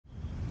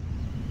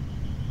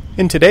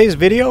In today's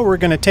video, we're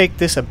going to take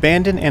this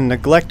abandoned and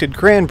neglected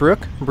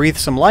Cranbrook, breathe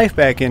some life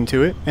back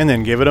into it, and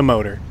then give it a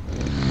motor.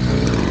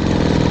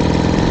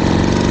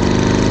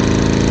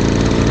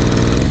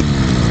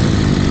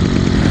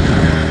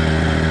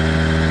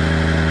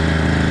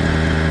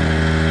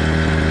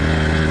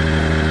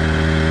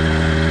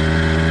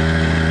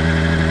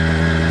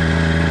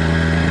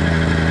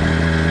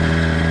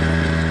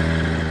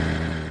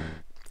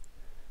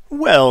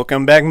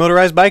 Welcome back,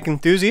 motorized bike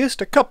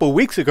enthusiast. A couple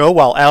weeks ago,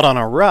 while out on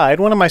a ride,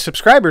 one of my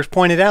subscribers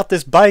pointed out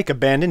this bike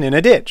abandoned in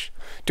a ditch.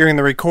 During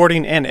the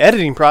recording and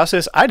editing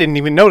process, I didn't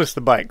even notice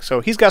the bike, so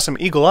he's got some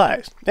eagle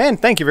eyes.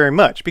 And thank you very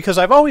much, because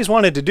I've always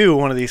wanted to do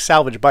one of these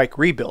salvage bike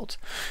rebuilds.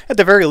 At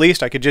the very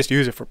least, I could just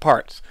use it for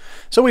parts.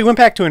 So we went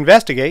back to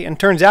investigate, and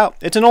turns out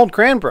it's an old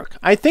Cranbrook.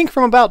 I think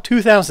from about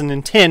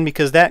 2010,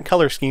 because that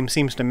color scheme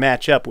seems to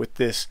match up with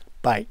this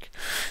bike.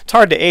 It's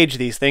hard to age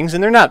these things,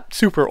 and they're not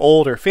super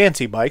old or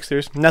fancy bikes.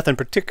 There's nothing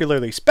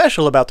particularly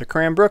special about the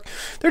Cranbrook.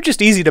 They're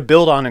just easy to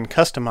build on and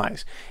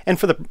customize. And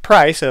for the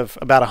price of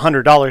about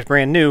 $100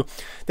 brand new,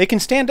 they can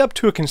stand up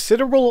to a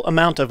considerable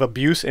amount of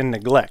abuse and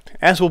neglect,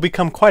 as will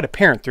become quite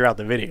apparent throughout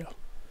the video.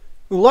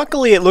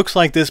 Luckily, it looks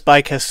like this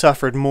bike has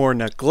suffered more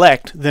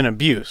neglect than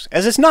abuse,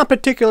 as it's not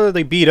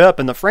particularly beat up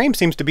and the frame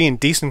seems to be in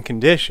decent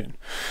condition.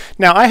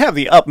 Now, I have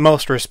the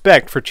utmost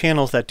respect for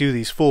channels that do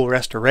these full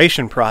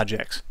restoration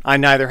projects. I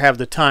neither have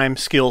the time,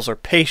 skills, or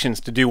patience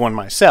to do one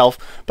myself,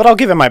 but I'll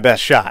give it my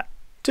best shot.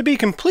 To be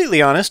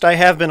completely honest, I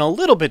have been a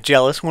little bit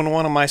jealous when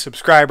one of my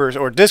subscribers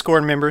or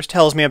Discord members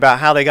tells me about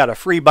how they got a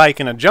free bike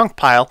in a junk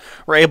pile,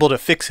 were able to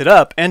fix it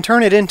up, and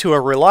turn it into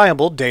a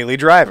reliable daily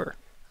driver.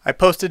 I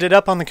posted it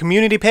up on the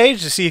community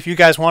page to see if you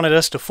guys wanted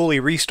us to fully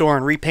restore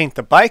and repaint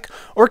the bike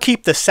or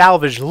keep the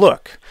salvage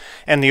look.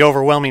 And the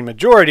overwhelming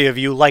majority of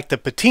you like the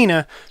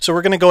patina, so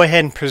we're going to go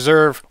ahead and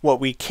preserve what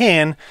we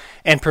can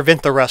and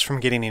prevent the rust from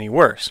getting any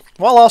worse,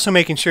 while also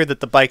making sure that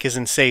the bike is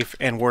in safe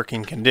and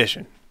working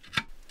condition.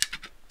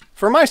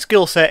 For my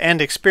skill set and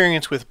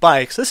experience with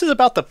bikes, this is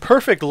about the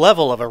perfect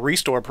level of a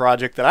restore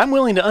project that I'm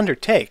willing to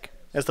undertake,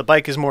 as the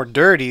bike is more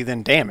dirty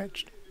than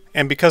damaged.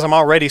 And because I'm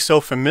already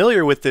so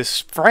familiar with this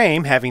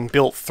frame, having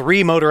built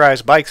 3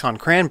 motorized bikes on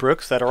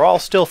Cranbrooks that are all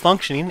still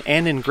functioning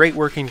and in great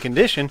working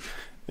condition,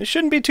 this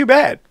shouldn't be too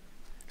bad.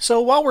 So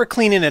while we're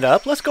cleaning it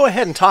up, let's go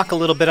ahead and talk a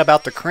little bit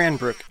about the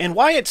Cranbrook and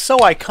why it's so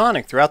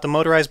iconic throughout the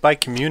motorized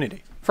bike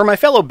community. For my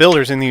fellow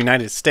builders in the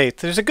United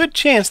States, there's a good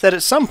chance that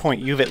at some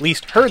point you've at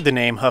least heard the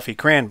name Huffy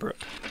Cranbrook.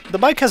 The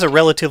bike has a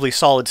relatively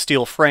solid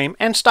steel frame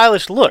and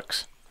stylish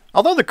looks.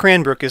 Although the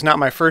Cranbrook is not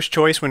my first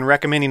choice when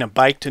recommending a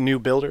bike to new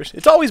builders,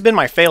 it's always been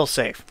my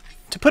fail-safe.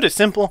 To put it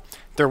simple,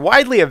 they're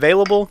widely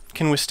available,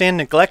 can withstand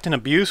neglect and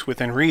abuse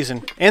within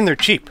reason, and they're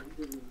cheap.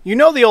 You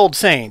know the old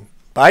saying,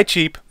 buy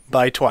cheap,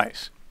 buy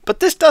twice. But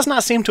this does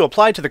not seem to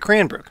apply to the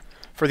Cranbrook.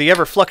 For the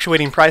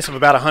ever-fluctuating price of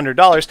about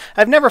 $100,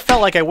 I've never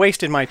felt like I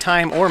wasted my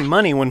time or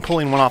money when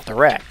pulling one off the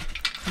rack.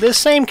 This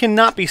same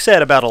cannot be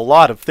said about a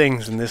lot of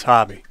things in this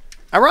hobby.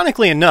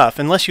 Ironically enough,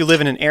 unless you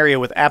live in an area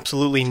with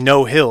absolutely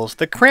no hills,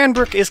 the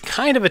Cranbrook is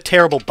kind of a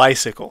terrible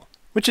bicycle.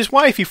 Which is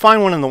why if you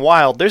find one in the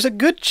wild, there's a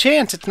good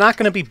chance it's not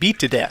going to be beat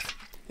to death.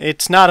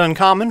 It's not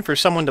uncommon for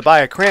someone to buy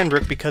a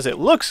Cranbrook because it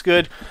looks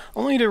good,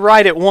 only to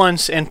ride it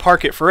once and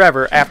park it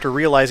forever after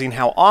realizing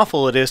how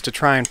awful it is to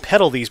try and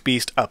pedal these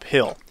beasts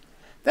uphill.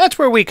 That's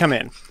where we come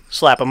in.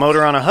 Slap a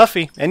motor on a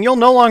Huffy, and you'll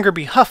no longer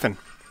be huffing.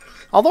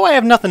 Although I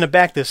have nothing to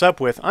back this up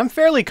with, I'm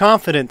fairly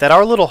confident that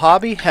our little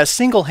hobby has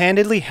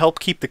single-handedly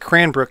helped keep the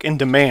Cranbrook in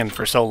demand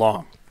for so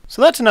long.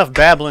 So that's enough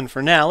babbling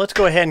for now. Let's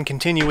go ahead and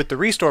continue with the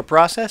restore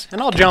process, and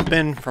I'll jump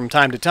in from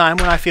time to time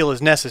when I feel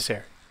is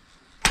necessary.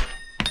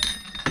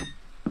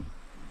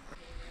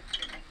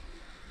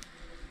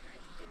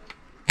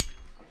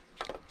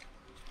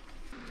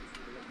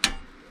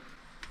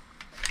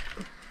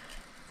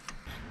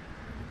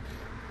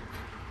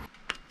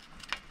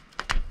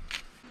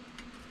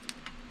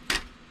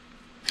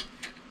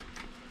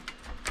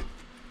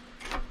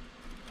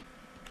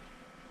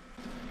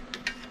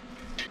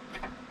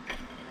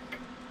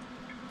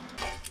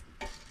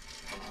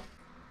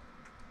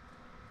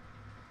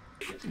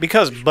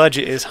 Because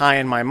budget is high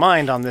in my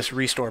mind on this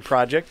restore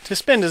project, to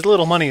spend as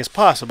little money as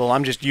possible,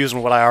 I'm just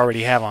using what I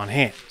already have on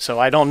hand. So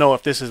I don't know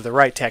if this is the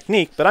right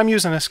technique, but I'm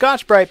using a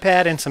Scotch-Brite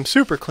pad and some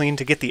Super Clean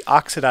to get the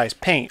oxidized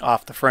paint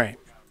off the frame.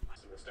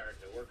 We'll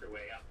start to work our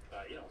way up,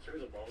 through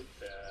the boat.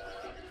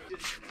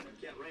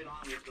 Get right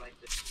on it like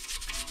this.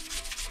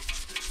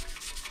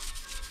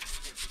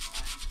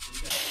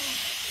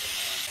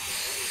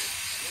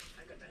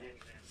 I got the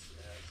handyman.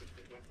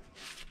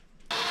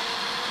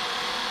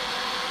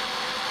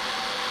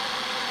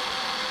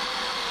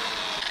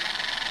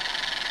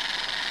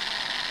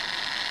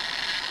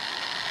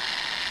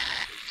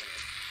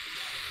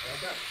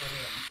 I've got plenty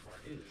of more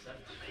news.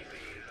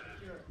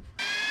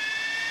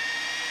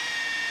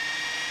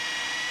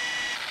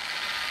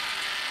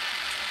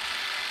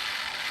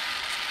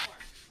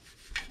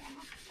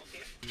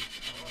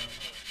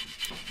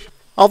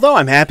 Although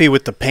I'm happy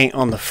with the paint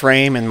on the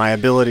frame and my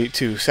ability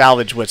to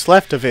salvage what's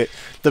left of it,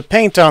 the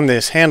paint on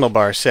this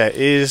handlebar set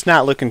is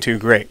not looking too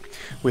great.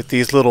 With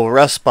these little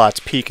rust spots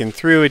peeking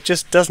through, it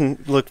just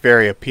doesn't look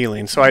very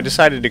appealing, so I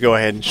decided to go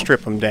ahead and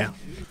strip them down.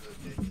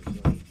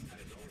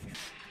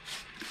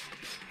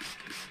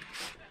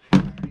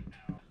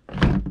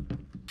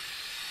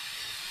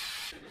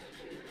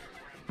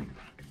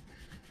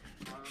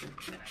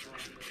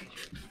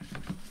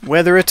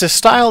 Whether it's a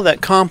style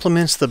that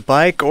complements the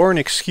bike or an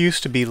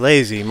excuse to be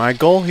lazy, my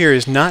goal here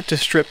is not to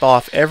strip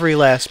off every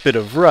last bit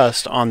of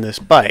rust on this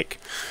bike,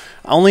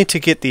 only to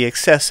get the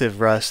excessive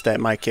rust that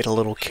might get a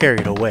little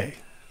carried away.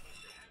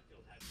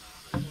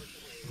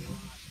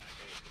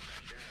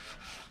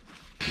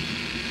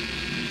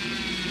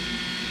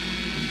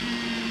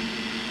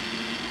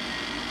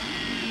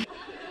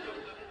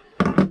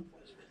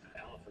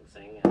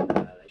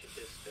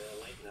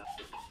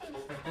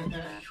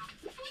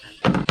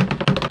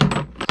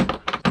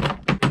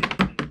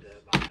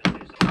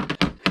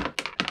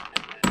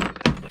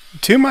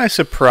 To my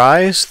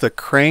surprise, the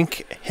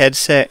crank,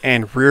 headset,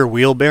 and rear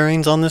wheel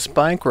bearings on this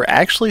bike were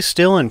actually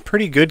still in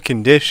pretty good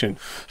condition,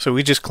 so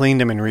we just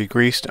cleaned them and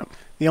re-greased them.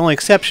 The only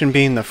exception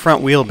being the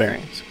front wheel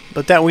bearings,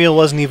 but that wheel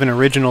wasn't even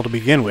original to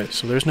begin with,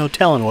 so there's no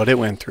telling what it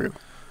went through.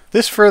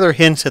 This further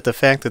hints at the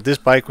fact that this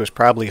bike was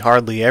probably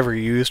hardly ever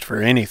used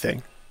for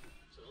anything.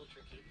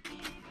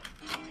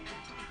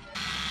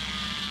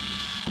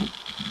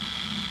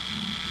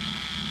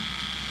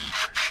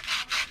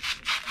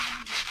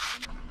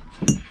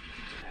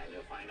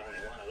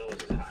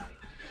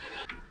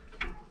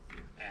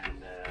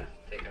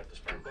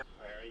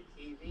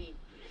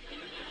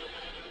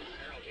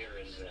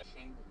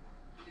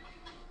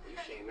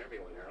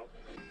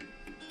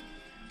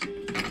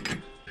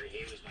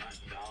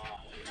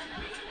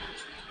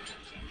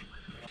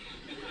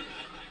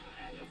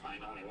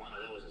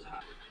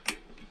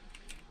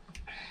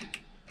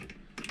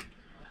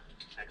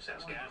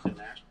 Excess gas in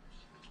there.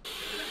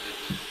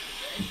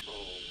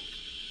 Oh,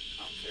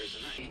 there's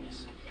the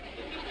anus.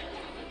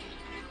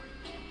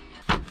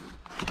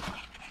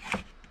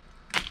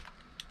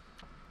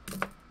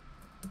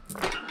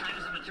 Sometimes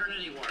it's a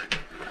maternity ward.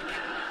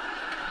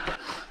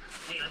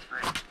 Hey, let's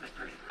pray. Let's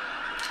pray.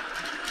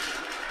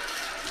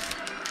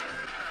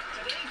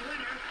 Today's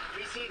winner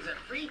receives a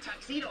free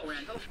tuxedo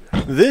rental.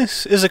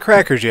 This is a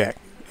Cracker Jack.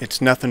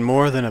 It's nothing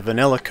more than a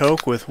vanilla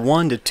Coke with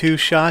 1 to 2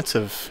 shots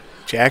of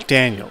Jack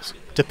Daniels,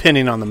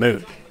 depending on the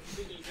mood.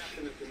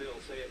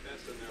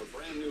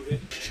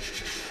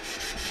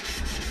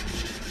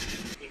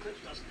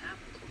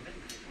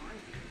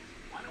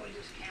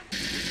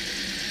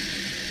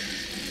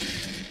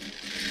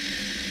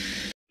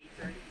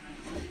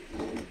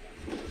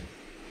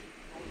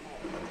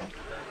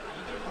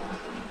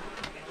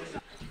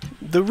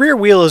 The rear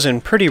wheel is in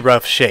pretty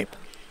rough shape.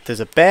 There's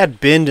a bad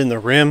bend in the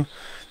rim,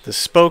 the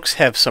spokes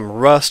have some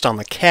rust on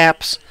the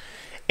caps,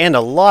 and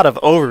a lot of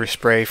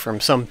overspray from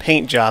some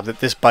paint job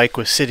that this bike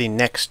was sitting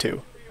next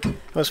to. I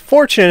was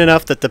fortunate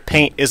enough that the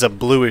paint is a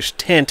bluish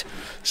tint,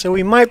 so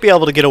we might be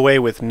able to get away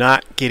with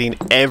not getting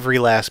every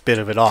last bit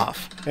of it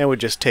off. That would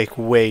just take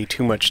way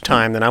too much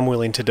time that I'm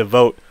willing to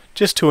devote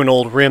just to an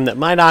old rim that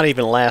might not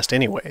even last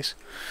anyways.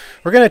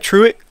 We're going to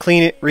true it,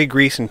 clean it,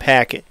 re-grease, and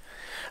pack it.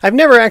 I've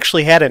never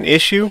actually had an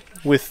issue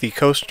with the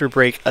coaster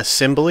brake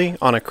assembly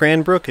on a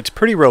Cranbrook. It's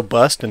pretty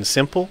robust and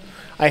simple.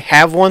 I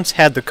have once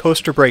had the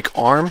coaster brake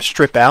arm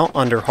strip out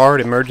under hard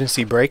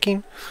emergency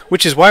braking,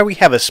 which is why we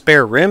have a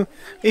spare rim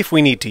if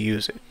we need to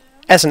use it.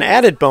 As an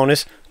added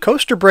bonus,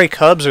 coaster brake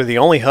hubs are the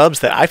only hubs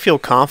that I feel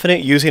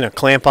confident using a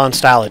clamp-on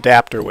style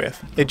adapter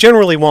with. It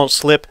generally won't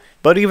slip,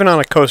 but even on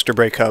a coaster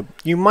brake hub,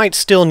 you might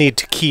still need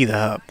to key the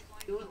hub.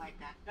 Do it like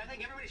that. I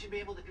think everybody should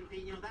be able to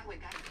compete, you know, that way,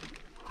 guys.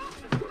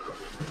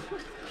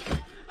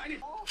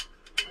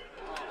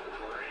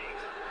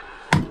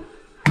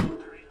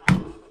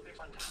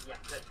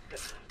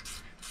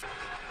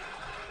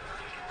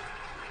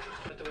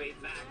 Put the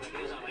weight back like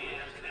it is on my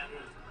ass,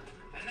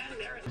 and then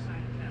there is the side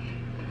of that.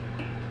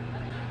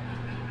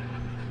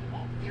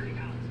 Oh, here he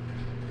goes.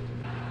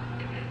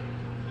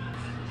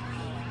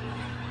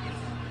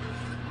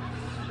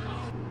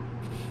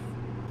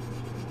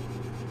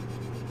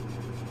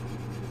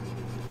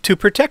 To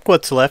protect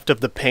what's left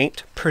of the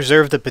paint,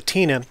 preserve the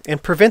patina,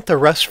 and prevent the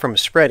rust from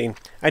spreading,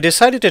 I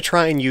decided to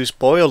try and use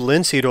boiled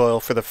linseed oil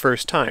for the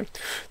first time.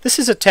 This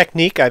is a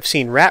technique I've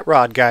seen rat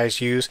rod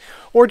guys use,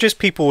 or just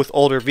people with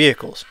older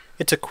vehicles.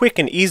 It's a quick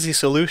and easy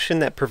solution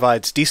that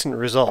provides decent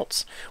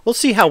results. We'll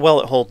see how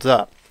well it holds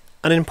up.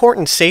 An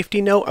important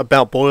safety note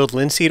about boiled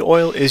linseed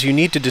oil is you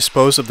need to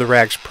dispose of the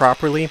rags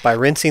properly by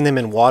rinsing them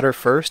in water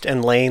first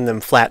and laying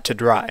them flat to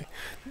dry.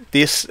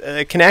 This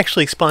can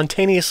actually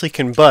spontaneously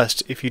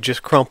combust if you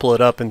just crumple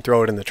it up and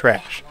throw it in the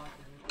trash.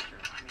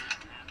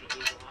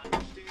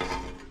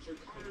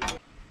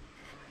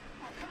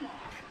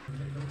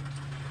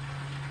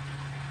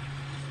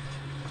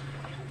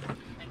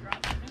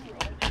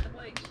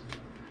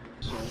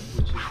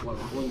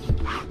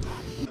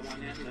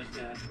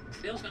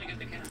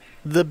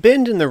 The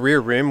bend in the rear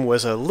rim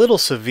was a little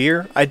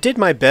severe. I did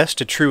my best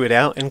to true it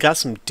out and got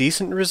some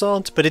decent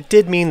results, but it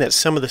did mean that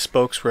some of the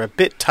spokes were a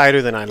bit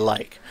tighter than I'd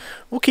like.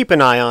 We'll keep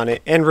an eye on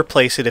it and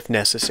replace it if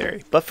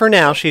necessary, but for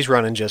now she's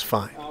running just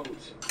fine.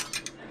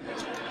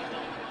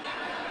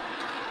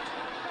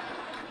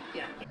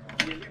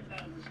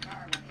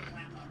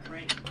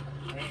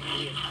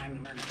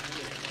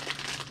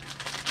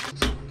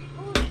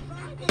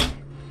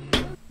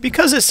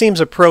 Because it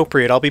seems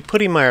appropriate, I'll be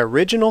putting my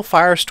original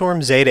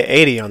Firestorm Zeda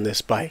 80 on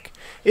this bike.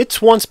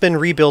 It's once been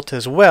rebuilt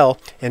as well,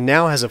 and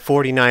now has a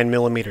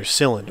 49mm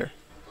cylinder.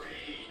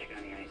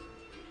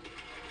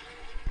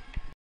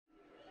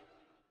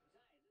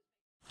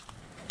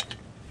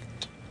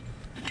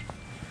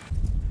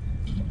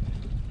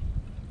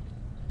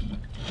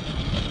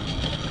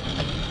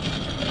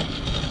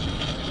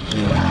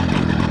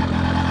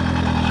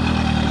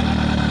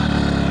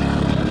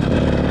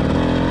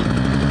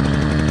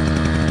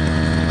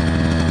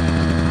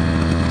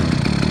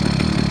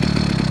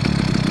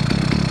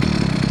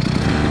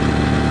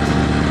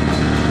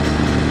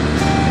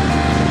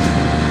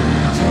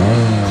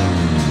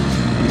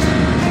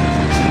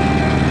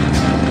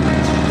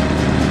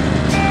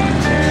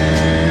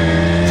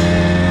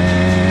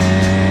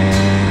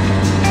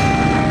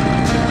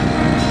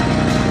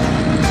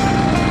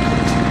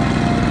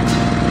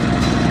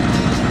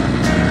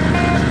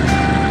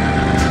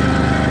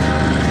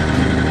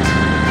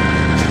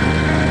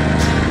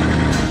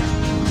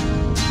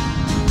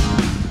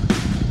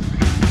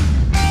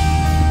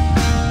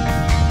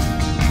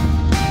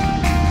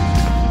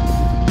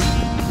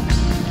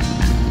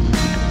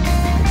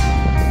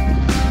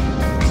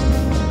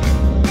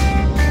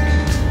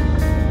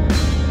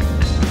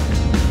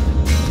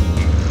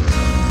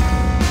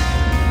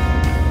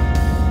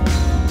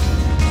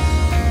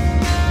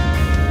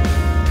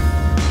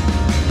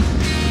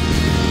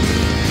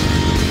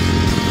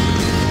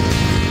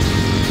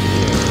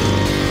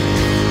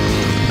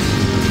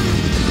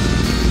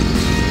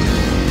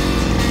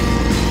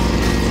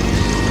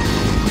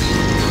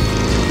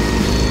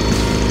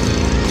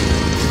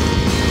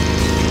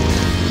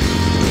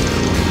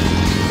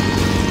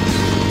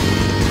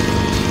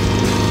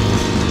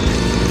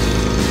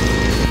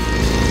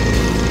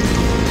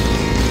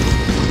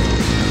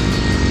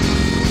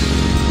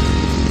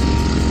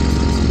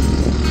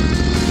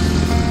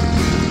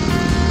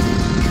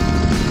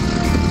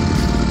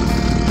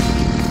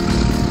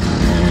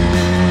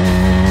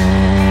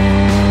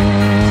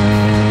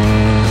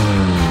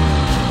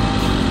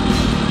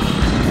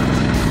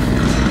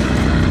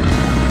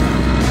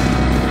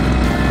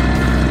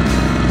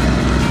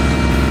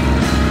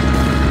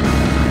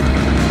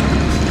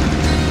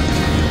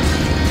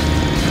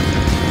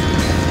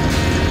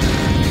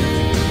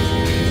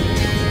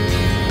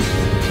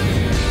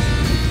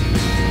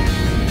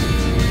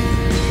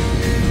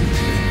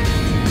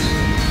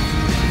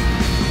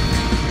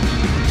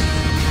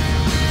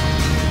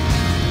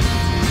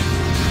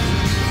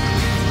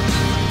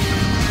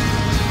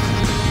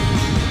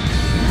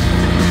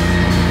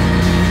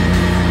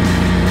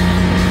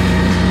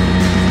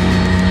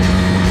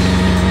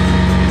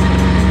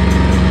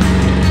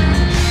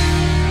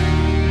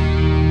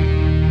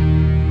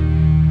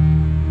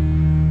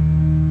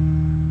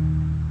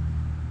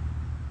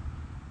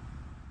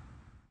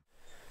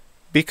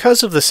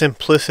 Because of the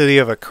simplicity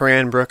of a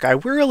Cranbrook, I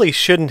really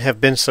shouldn't have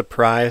been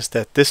surprised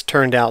that this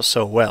turned out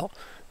so well.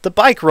 The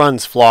bike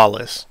runs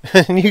flawless,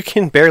 and you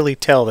can barely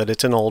tell that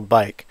it's an old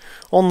bike,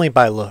 only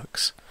by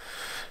looks.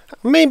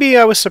 Maybe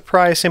I was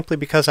surprised simply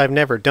because I've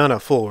never done a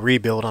full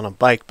rebuild on a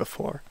bike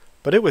before,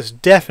 but it was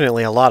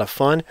definitely a lot of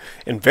fun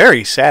and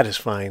very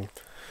satisfying.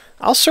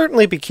 I'll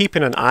certainly be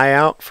keeping an eye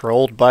out for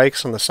old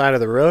bikes on the side of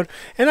the road,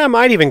 and I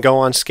might even go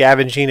on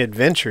scavenging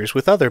adventures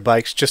with other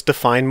bikes just to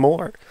find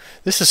more.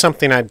 This is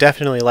something I'd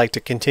definitely like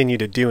to continue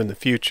to do in the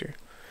future.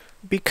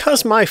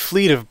 Because my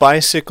fleet of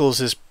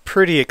bicycles is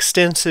pretty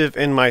extensive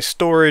and my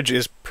storage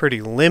is pretty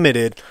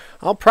limited,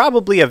 I'll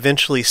probably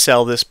eventually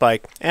sell this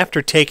bike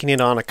after taking it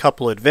on a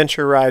couple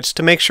adventure rides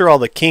to make sure all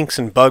the kinks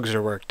and bugs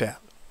are worked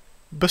out.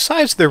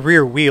 Besides the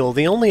rear wheel,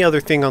 the only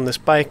other thing on this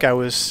bike I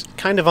was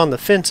kind of on the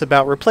fence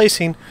about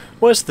replacing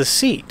was the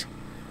seat.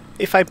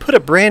 If I put a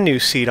brand new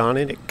seat on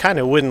it, it kind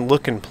of wouldn't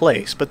look in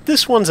place, but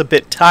this one's a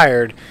bit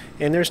tired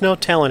and there's no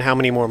telling how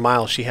many more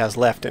miles she has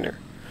left in her.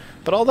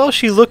 But although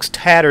she looks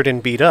tattered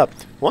and beat up,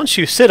 once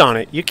you sit on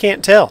it, you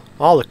can't tell.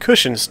 All the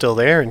cushion's still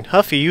there, and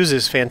Huffy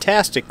uses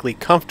fantastically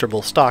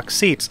comfortable stock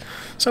seats,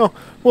 so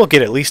we'll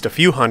get at least a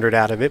few hundred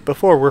out of it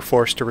before we're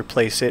forced to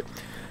replace it.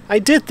 I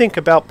did think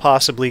about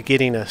possibly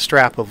getting a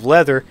strap of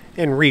leather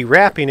and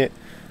rewrapping it,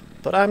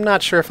 but I'm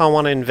not sure if I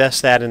want to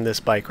invest that in this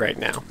bike right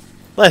now.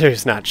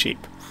 Leather's not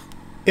cheap.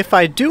 If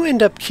I do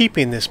end up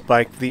keeping this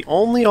bike, the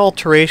only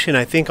alteration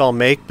I think I'll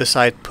make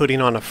besides putting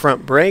on a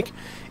front brake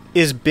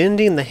is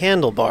bending the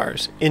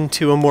handlebars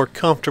into a more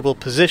comfortable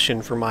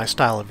position for my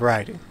style of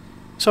riding.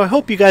 So I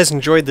hope you guys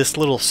enjoyed this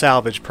little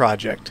salvage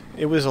project.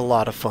 It was a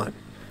lot of fun.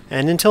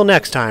 And until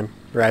next time,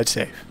 ride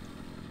safe.